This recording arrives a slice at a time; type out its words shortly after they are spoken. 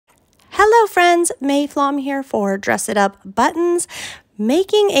Hello friends, May Flaum here for Dress It Up Buttons.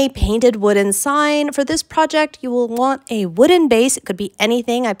 Making a painted wooden sign. For this project, you will want a wooden base. It could be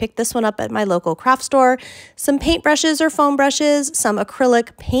anything. I picked this one up at my local craft store. Some paintbrushes or foam brushes, some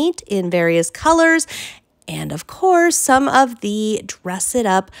acrylic paint in various colors, and of course, some of the Dress It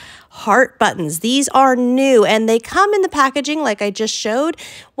Up heart buttons. These are new and they come in the packaging like I just showed.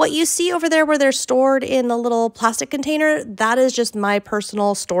 What you see over there where they're stored in the little plastic container, that is just my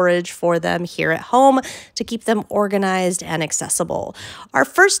personal storage for them here at home to keep them organized and accessible. Our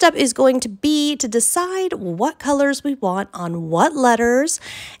first step is going to be to decide what colors we want on what letters,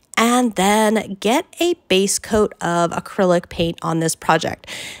 and then get a base coat of acrylic paint on this project.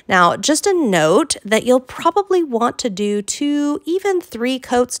 Now, just a note that you'll probably want to do 2, even 3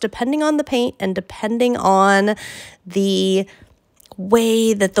 coats depending on the paint and depending on the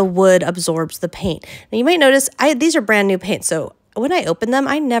way that the wood absorbs the paint. Now, you might notice these are brand new paint, so when I open them,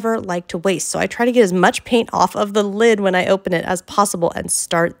 I never like to waste. So I try to get as much paint off of the lid when I open it as possible and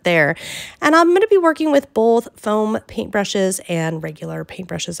start there. And I'm going to be working with both foam paintbrushes and regular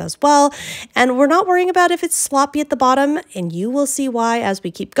paintbrushes as well. And we're not worrying about if it's sloppy at the bottom, and you will see why as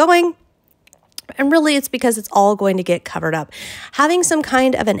we keep going. And really, it's because it's all going to get covered up. Having some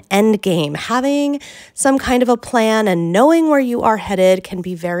kind of an end game, having some kind of a plan, and knowing where you are headed can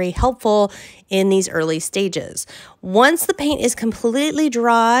be very helpful in these early stages. Once the paint is completely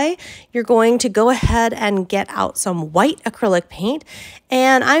dry, you're going to go ahead and get out some white acrylic paint.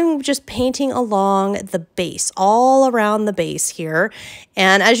 And I'm just painting along the base, all around the base here.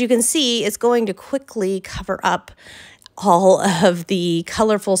 And as you can see, it's going to quickly cover up all of the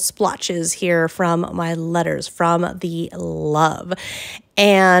colorful splotches here from my letters, from the love.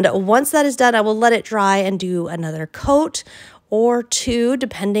 And once that is done, I will let it dry and do another coat or 2,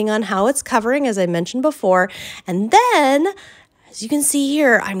 depending on how it's covering, as I mentioned before. And then, as you can see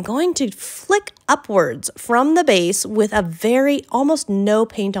here, I'm going to flick upwards from the base with a very, almost no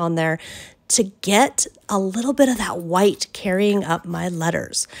paint on there, to get a little bit of that white carrying up my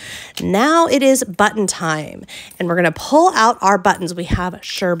letters. Now it is button time, and we're gonna pull out our buttons. We have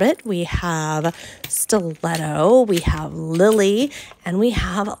Sherbet, we have Stiletto, we have Lily, and we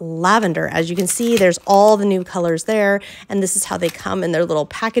have Lavender. As you can see, there's all the new colors there, and this is how they come in their little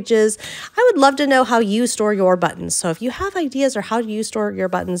packages. I would love to know how you store your buttons. So if you have ideas or how you store your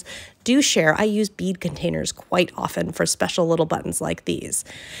buttons, do share. I use bead containers quite often for special little buttons like these.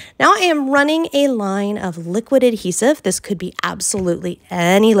 Now I am running a line of liquid adhesive. This could be absolutely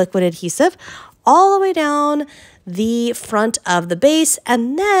any liquid adhesive, all the way down the front of the base.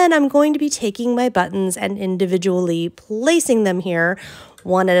 And then I'm going to be taking my buttons and individually placing them here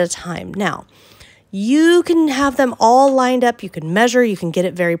one at a time. Now, you can have them all lined up. You can measure, you can get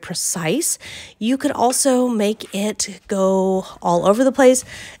it very precise. You could also make it go all over the place.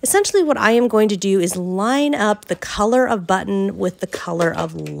 Essentially, what I am going to do is line up the color of button with the color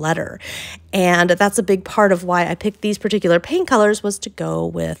of letter. And that's a big part of why I picked these particular paint colors, was to go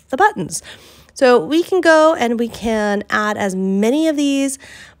with the buttons. So we can go and we can add as many of these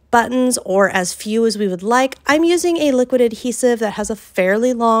buttons or as few as we would like. I'm using a liquid adhesive that has a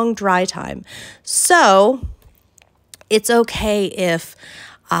fairly long dry time. So it's okay if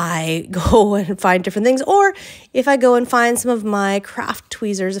I go and find different things, or if I go and find some of my craft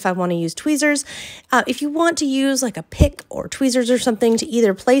tweezers, if I want to use tweezers. If you want to use like a pick or tweezers or something to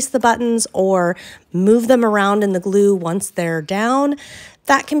either place the buttons or move them around in the glue once they're down,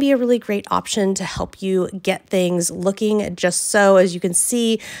 that can be a really great option to help you get things looking just so. As you can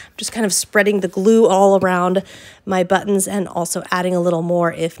see, I'm just kind of spreading the glue all around my buttons and also adding a little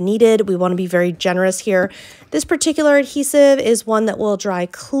more if needed. We want to be very generous here. This particular adhesive is one that will dry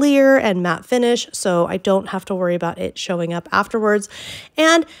clear and matte finish, so I don't have to worry about it showing up afterwards.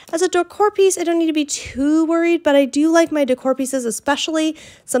 And as a decor piece, I don't need to be too worried, but I do like my decor pieces, especially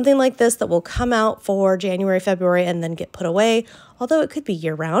something like this that will come out for January, February, and then get put away. Although it could be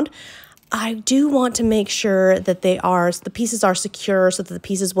year-round, I do want to make sure that the pieces are secure so that the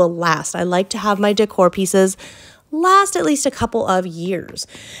pieces will last. I like to have my decor pieces last at least a couple of years.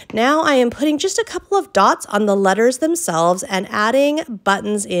 Now I am putting just a couple of dots on the letters themselves and adding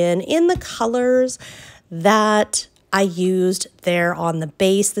buttons in the colors that I used there on the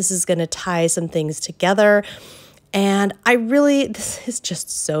base. This is going to tie some things together. And this is just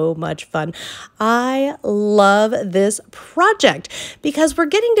so much fun. I love this project because we're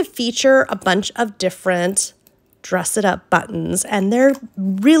getting to feature a bunch of different Dress It Up buttons, and they're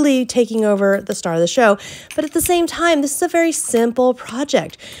really taking over the star of the show. But at the same time, this is a very simple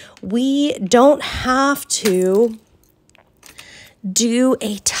project. We don't have to do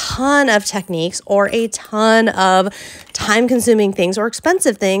a ton of techniques or a ton of time-consuming things or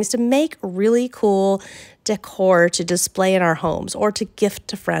expensive things to make really cool decor to display in our homes or to gift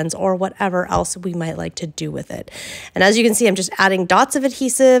to friends or whatever else we might like to do with it. And as you can see, I'm just adding dots of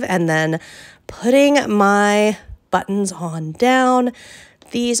adhesive and then putting my buttons on down.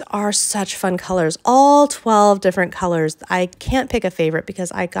 These are such fun colors, all 12 different colors. I can't pick a favorite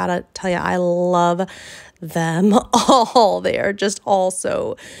because I gotta tell you, I love them all. They are just all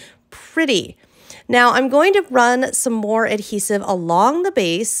so pretty. Now I'm going to run some more adhesive along the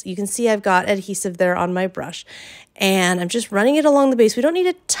base. You can see I've got adhesive there on my brush and I'm just running it along the base. We don't need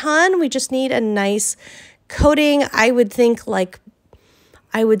a ton, we just need a nice coating. I would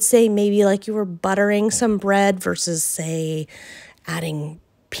say maybe like you were buttering some bread versus say adding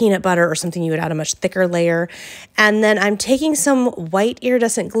peanut butter or something, you would add a much thicker layer. And then I'm taking some white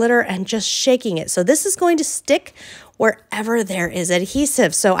iridescent glitter and just shaking it. So this is going to stick wherever there is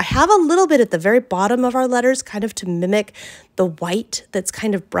adhesive. So I have a little bit at the very bottom of our letters, kind of to mimic the white that's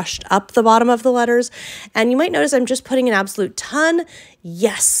kind of brushed up the bottom of the letters. And you might notice I'm just putting an absolute ton.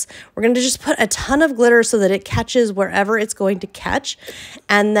 Yes, we're going to just put a ton of glitter so that it catches wherever it's going to catch.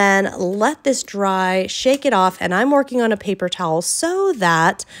 And then let this dry, shake it off. And I'm working on a paper towel so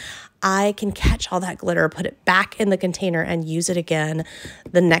that I can catch all that glitter, put it back in the container and use it again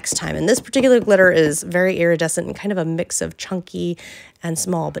the next time. And this particular glitter is very iridescent and kind of a mix of chunky and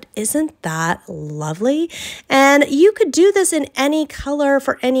small, but isn't that lovely? And you could do this in any color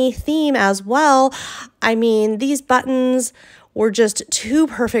for any theme as well. I mean, these buttons were just too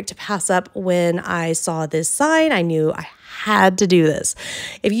perfect to pass up when I saw this sign. I knew I had to do this.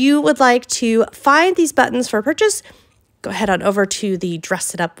 If you would like to find these buttons for purchase, go ahead on over to the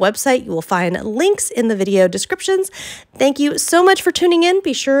Dress It Up website. You will find links in the video descriptions. Thank you so much for tuning in.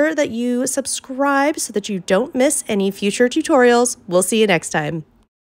 Be sure that you subscribe so that you don't miss any future tutorials. We'll see you next time.